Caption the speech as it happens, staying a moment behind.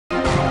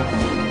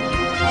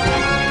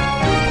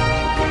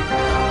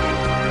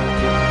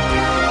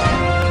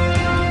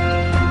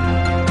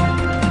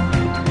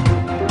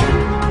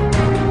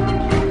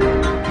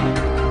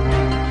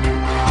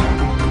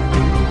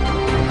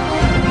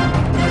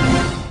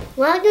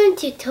Welcome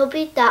to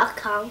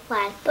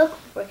Toby.com/book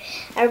report.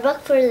 Our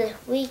book for this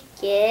week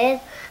is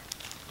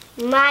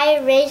My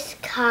Race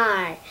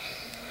Car.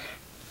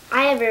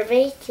 I have a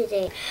race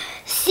today.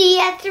 See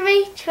you at the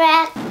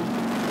racetrack.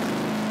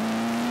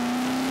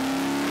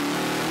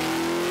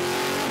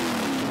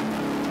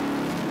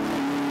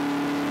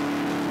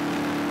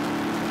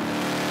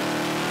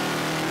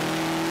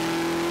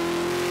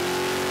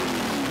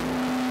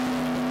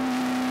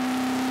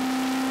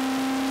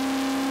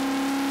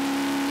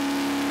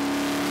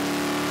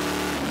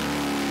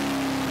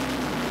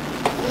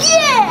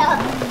 Yeah!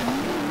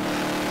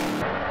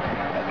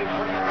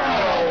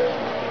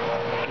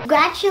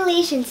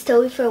 Congratulations,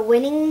 Toby, for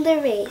winning the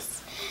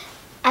race.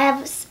 I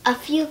have a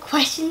few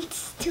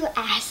questions to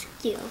ask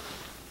you.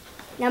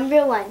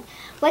 Number 1,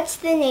 what's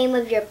the name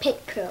of your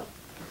pit crew?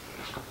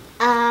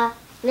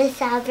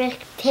 Miss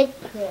Albrecht Pit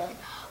Crew.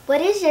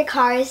 What is your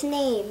car's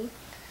name?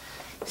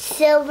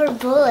 Silver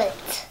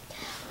Bullet.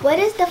 What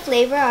is the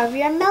flavor of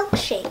your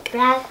milkshake?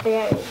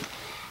 Raspberry.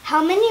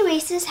 How many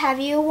races have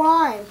you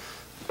won?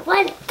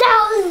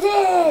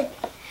 1,000!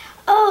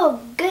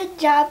 Oh, good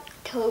job,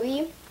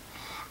 Toby.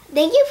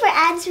 Thank you for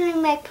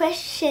answering my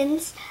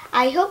questions.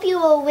 I hope you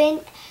will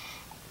win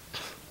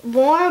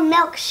more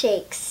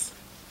milkshakes.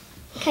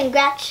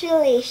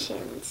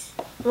 Congratulations.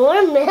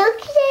 More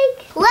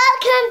milkshakes?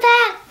 Welcome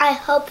back. I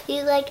hope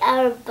you like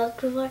our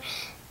book report.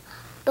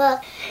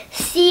 But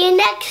see you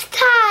next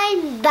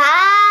time.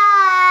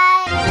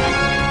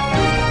 Bye.